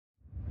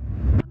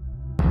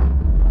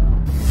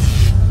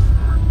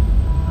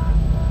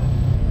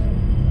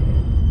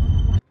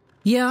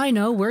Yeah, I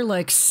know, we're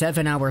like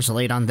 7 hours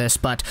late on this,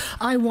 but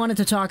I wanted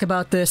to talk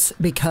about this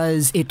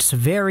because it's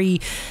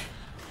very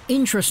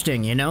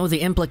interesting, you know, the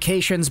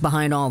implications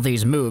behind all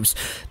these moves.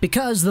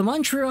 Because the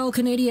Montreal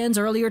Canadiens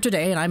earlier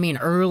today, and I mean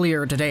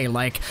earlier today,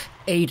 like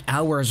 8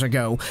 hours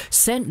ago,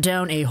 sent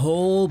down a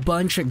whole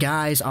bunch of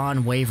guys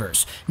on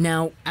waivers.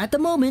 Now, at the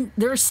moment,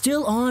 they're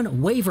still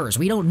on waivers.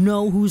 We don't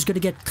know who's going to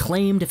get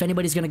claimed, if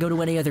anybody's going to go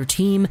to any other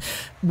team.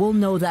 We'll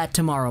know that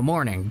tomorrow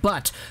morning,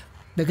 but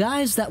the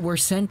guys that were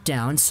sent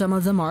down, some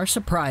of them are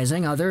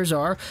surprising, others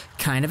are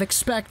kind of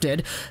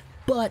expected,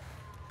 but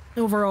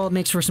overall it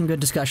makes for some good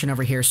discussion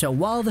over here. So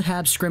while the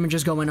Habs scrimmage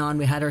is going on,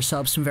 we had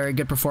ourselves some very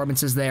good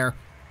performances there.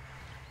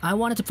 I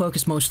wanted to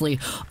focus mostly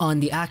on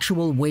the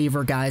actual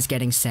waiver guys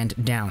getting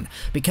sent down,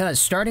 because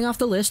starting off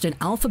the list in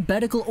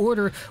alphabetical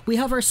order, we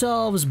have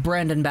ourselves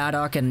Brandon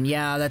Baddock, and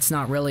yeah, that's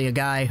not really a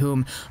guy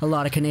whom a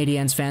lot of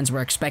Canadiens fans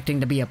were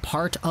expecting to be a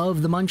part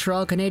of the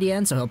Montreal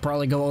Canadiens, so he'll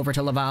probably go over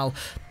to Laval.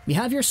 You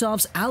have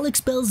yourselves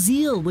Alex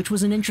Belzile, which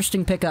was an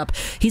interesting pickup.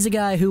 He's a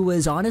guy who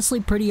was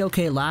honestly pretty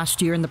okay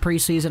last year in the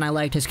preseason. I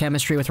liked his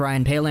chemistry with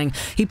Ryan Poehling.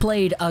 He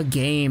played a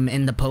game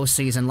in the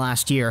postseason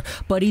last year,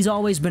 but he's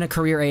always been a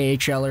career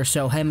AHLer,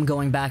 so him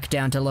going back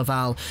down to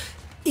Laval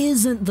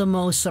isn't the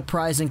most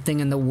surprising thing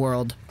in the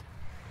world.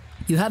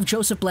 You have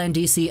Joseph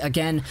Blandisi,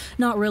 again,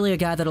 not really a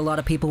guy that a lot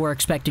of people were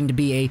expecting to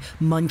be a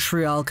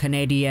Montreal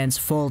Canadiens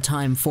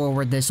full-time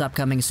forward this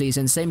upcoming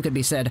season. Same could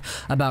be said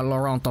about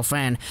Laurent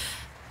Dauphin.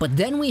 But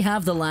then we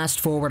have the last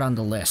forward on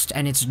the list,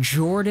 and it's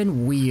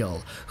Jordan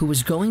Weal, who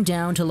is going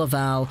down to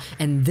Laval,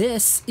 and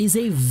this is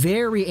a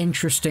very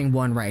interesting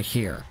one right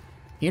here.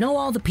 You know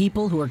all the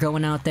people who are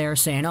going out there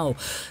saying, oh,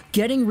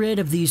 getting rid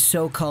of these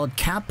so-called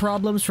cap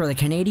problems for the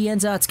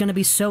Canadiens, it's going to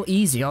be so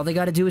easy, all they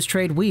got to do is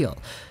trade Weal.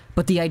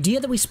 But the idea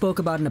that we spoke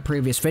about in a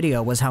previous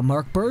video was how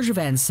Marc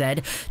Bergevin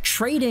said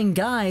trading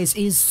guys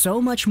is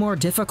so much more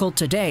difficult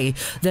today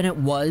than it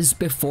was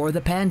before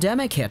the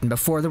pandemic hit and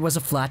before there was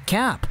a flat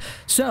cap.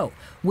 So,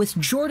 with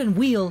Jordan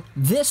Weal,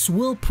 this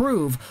will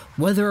prove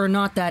whether or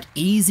not that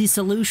easy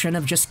solution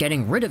of just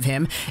getting rid of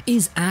him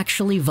is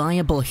actually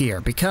viable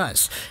here,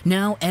 because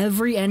now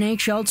every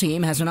NHL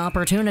team has an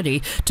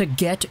opportunity to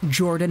get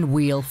Jordan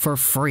Weal for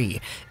free.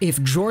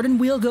 If Jordan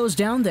Weal goes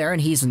down there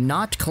and he's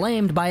not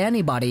claimed by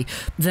anybody,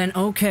 then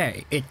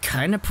okay, it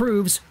kind of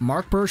proves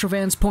Marc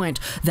Bergevin's point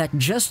that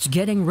just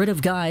getting rid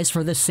of guys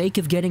for the sake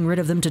of getting rid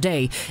of them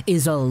today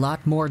is a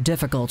lot more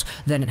difficult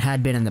than it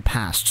had been in the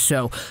past.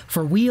 So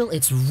for Weal,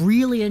 it's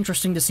really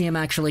interesting to see him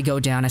actually go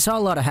down. I saw a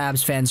lot of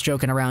Habs fans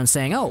joking around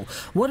saying, oh,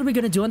 what are we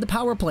going to do on the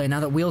power play now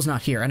that Weal's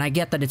not here? And I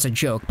get that it's a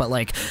joke, but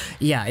like,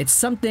 yeah, it's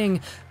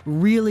something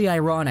really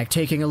ironic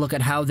taking a look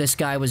at how this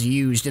guy was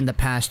used in the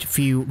past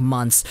few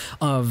months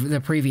of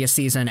the previous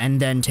season, and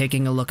then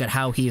taking a look at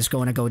how he is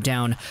going to go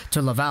down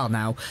to Laval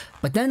now.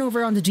 But then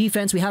over on the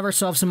defense, we have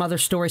ourselves some other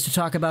stories to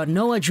talk about.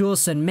 Noah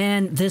Juulsen,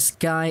 man, this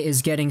guy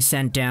is getting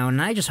sent down,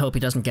 and I just hope he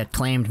doesn't get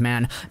claimed,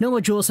 man.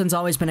 Noah Juulsen's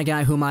always been a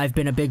guy whom I've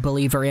been a big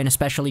believer in,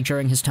 especially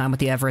during his time with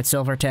the Everett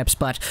Silvertips,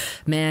 but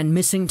man,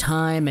 missing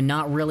time and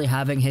not really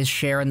having his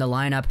share in the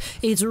lineup,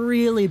 it's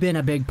really been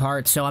a big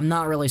part, so I'm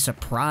not really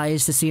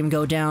surprised to see him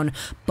go down.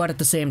 But at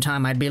the same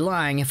time, I'd be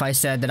lying if I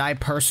said that I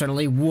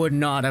personally would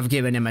not have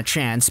given him a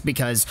chance,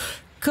 because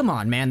come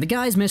on, man, the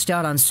guy's missed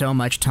out on so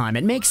much time.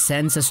 It makes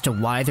sense as to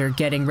why they're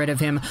getting rid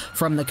of him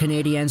from the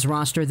Canadiens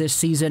roster this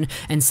season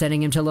and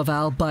sending him to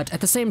Laval, but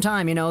at the same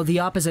time, you know, the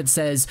opposite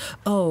says,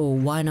 oh,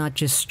 why not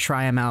just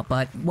try him out?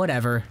 But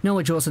whatever.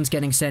 Noah Juulsen's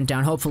getting sent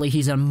down. Hopefully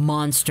he's a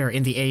monster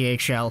in the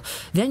AHL.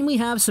 Then we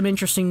have some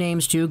interesting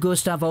names too.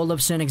 Gustav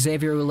Olofsson,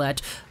 Xavier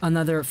Ouellet,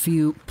 another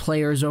few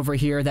players over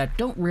here that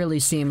don't really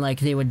seem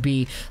like they would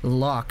be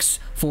locks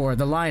for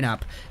the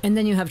lineup. And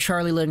then you have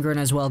Charlie Lindgren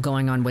as well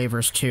going on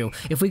waivers too.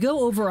 If we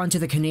go over onto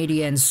the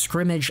Canadiens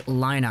scrimmage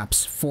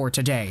lineups for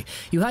today,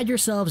 you had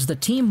yourselves the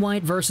Team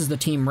White versus the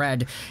Team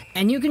Red,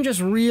 and you can just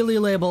really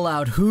label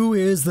out who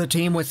is the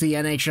team with the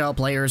NHL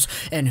players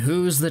and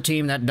who's the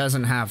team that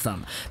doesn't have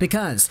them.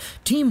 Because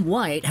Team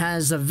White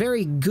has a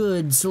very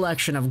good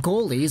selection of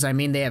goalies. I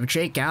mean, they have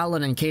Jake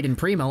Allen and Caden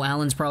Primo.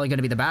 Allen's probably going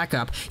to be the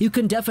backup. You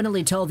can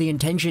definitely tell the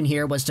intention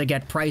here was to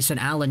get Price and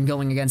Allen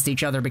going against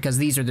each other, because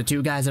these are the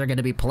two guys that are going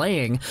to be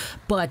playing.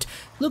 But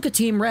look at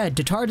Team Red.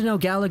 Tardino,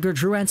 Gallagher,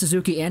 Drouin,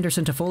 Suzuki,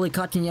 Anderson, Toffoli,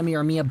 Kotkaniemi,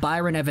 Armia,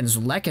 Byron, Evans,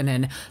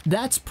 Lehkonen.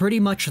 That's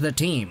pretty much the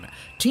team.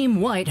 Team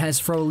White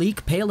has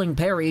Frolik, Poehling,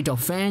 Perry,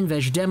 Dauphin,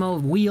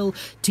 Vejdemo, Weal,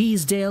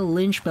 Teasdale,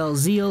 Lynch,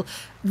 Belzile.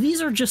 These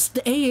are just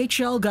the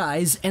AHL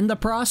guys and the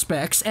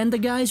prospects and the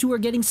guys who are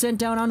getting sent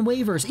down on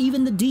waivers,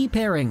 even the D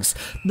pairings.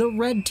 The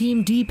Red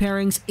Team D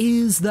pairings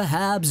is the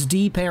Habs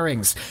D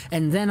pairings.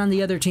 And then on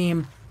the other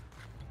team,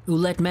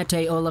 Ouellet,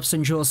 Mete,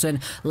 Olofsson,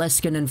 Juulsen,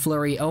 Leskinen, and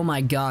Fleury. Oh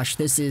my gosh,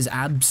 this is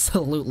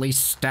absolutely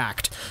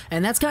stacked.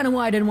 And that's kind of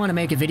why I didn't want to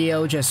make a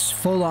video just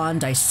full-on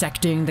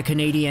dissecting the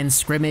Canadian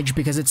scrimmage,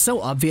 because it's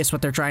so obvious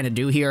what they're trying to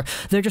do here.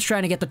 They're just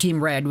trying to get the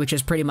Team Red, which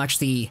is pretty much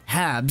the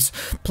Habs,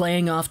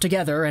 playing off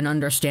together and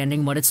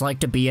understanding what it's like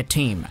to be a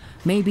team.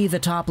 Maybe the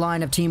top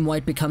line of Team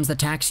White becomes the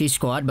taxi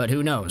squad, but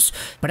who knows.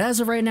 But as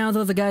of right now,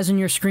 though, the guys on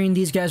your screen,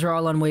 these guys are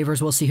all on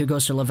waivers. We'll see who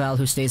goes to Laval,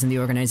 who stays in the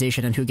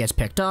organization, and who gets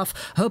picked off.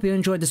 I hope you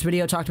enjoyed this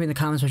video. Talk to me in the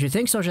comments what you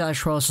think. Social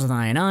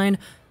 /Trolls99.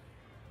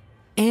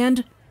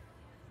 And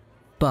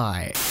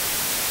bye.